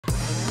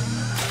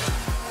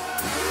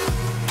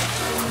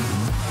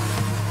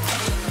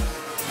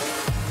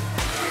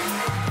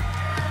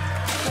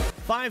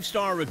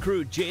Five-star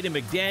recruit Jaden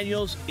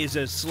McDaniels is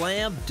a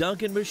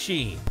slam-dunking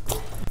machine.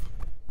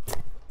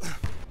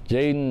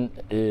 Jaden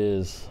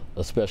is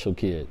a special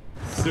kid.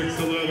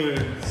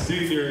 6'11",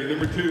 senior,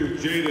 number 2,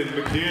 Jaden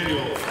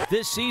McDaniels.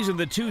 This season,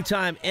 the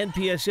two-time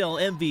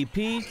NPSL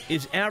MVP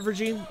is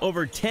averaging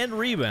over 10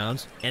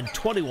 rebounds and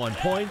 21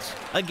 points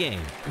a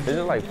game. It's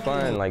just like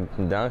fun,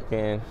 like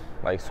dunking,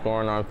 like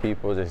scoring on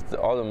people, just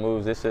all the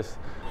moves. It's just,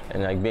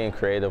 and like being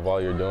creative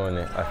while you're doing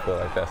it. I feel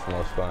like that's the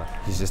most fun.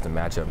 He's just a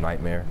matchup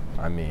nightmare.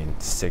 I mean,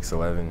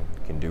 6'11",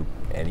 can do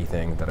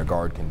anything that a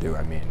guard can do.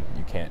 I mean,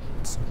 you can't,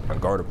 it's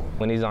unguardable.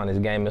 When he's on his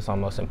game, it's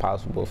almost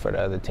impossible for the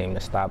other team to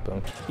stop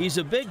him. He's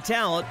a big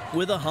talent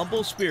with a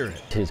humble spirit.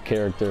 His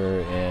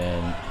character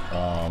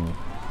and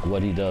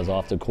what he does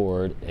off the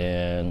court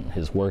and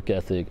his work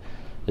ethic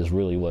is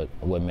really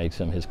what makes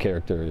him his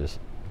character, is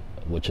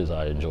which is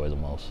I enjoy the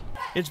most.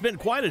 It's been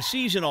quite a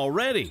season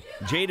already.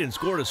 Jaden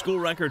scored a school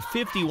record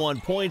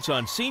 51 points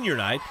on senior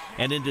night,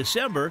 and in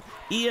December,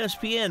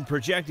 ESPN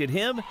projected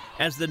him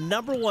as the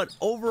 #1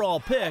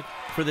 overall pick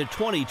for the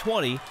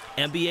 2020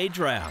 NBA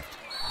draft.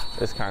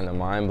 It's kind of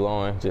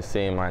mind-blowing just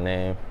seeing my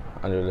name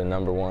under the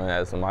 #1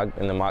 as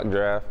in the mock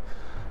draft.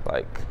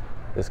 Like,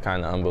 it's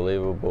kind of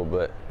unbelievable,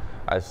 but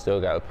I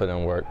still got to put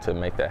in work to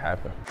make that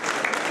happen.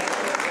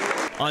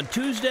 On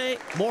Tuesday,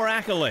 more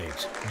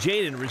accolades.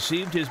 Jaden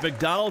received his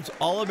McDonald's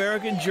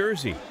All-American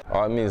jersey.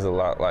 Oh, it means a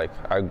lot. Like,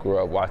 I grew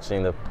up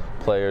watching the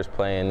players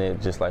playing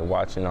it, just like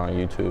watching on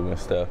YouTube and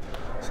stuff.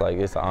 It's like,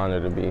 it's an honor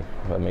to be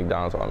a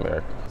McDonald's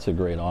All-American. It's a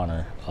great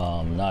honor,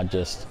 not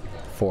just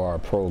for our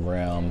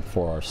program,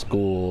 for our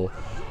school,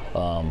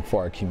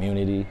 for our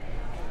community.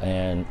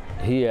 And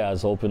he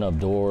has opened up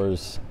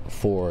doors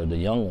for the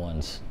young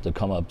ones to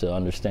come up to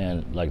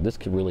understand, like, this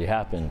could really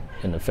happen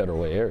in the Federal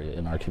Way area,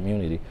 in our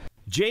community.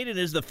 Jaden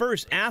is the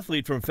first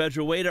athlete from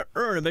Federal Way to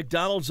earn a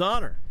McDonald's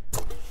honor.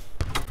 Okay,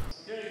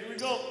 here we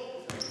go.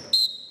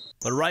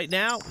 But right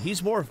now,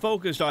 he's more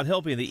focused on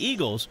helping the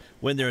Eagles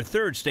win their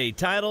 3rd state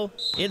title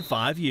in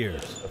 5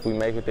 years. If we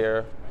make it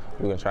there,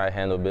 we're going to try to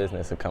handle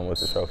business and come with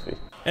the trophy.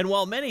 And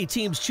while many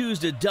teams choose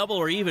to double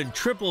or even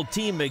triple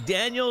team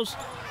McDaniels,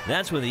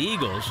 that's when the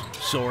Eagles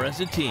soar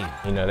as a team.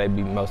 You know, they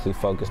be mostly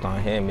focused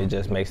on him. It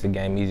just makes the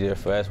game easier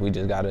for us. We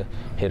just got to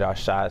hit our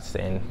shots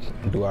and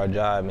do our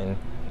job, and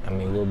I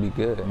mean, we'll be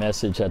good. The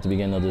message at the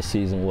beginning of the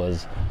season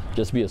was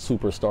just be a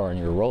superstar in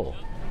your role,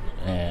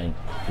 and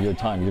your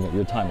time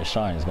to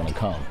shine is going to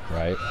come,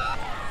 right?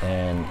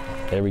 And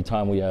every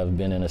time we have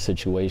been in a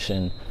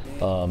situation,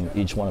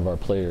 each one of our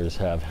players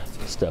have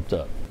stepped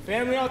up.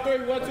 Family on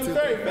 3, 1, 2, 3,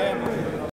 family.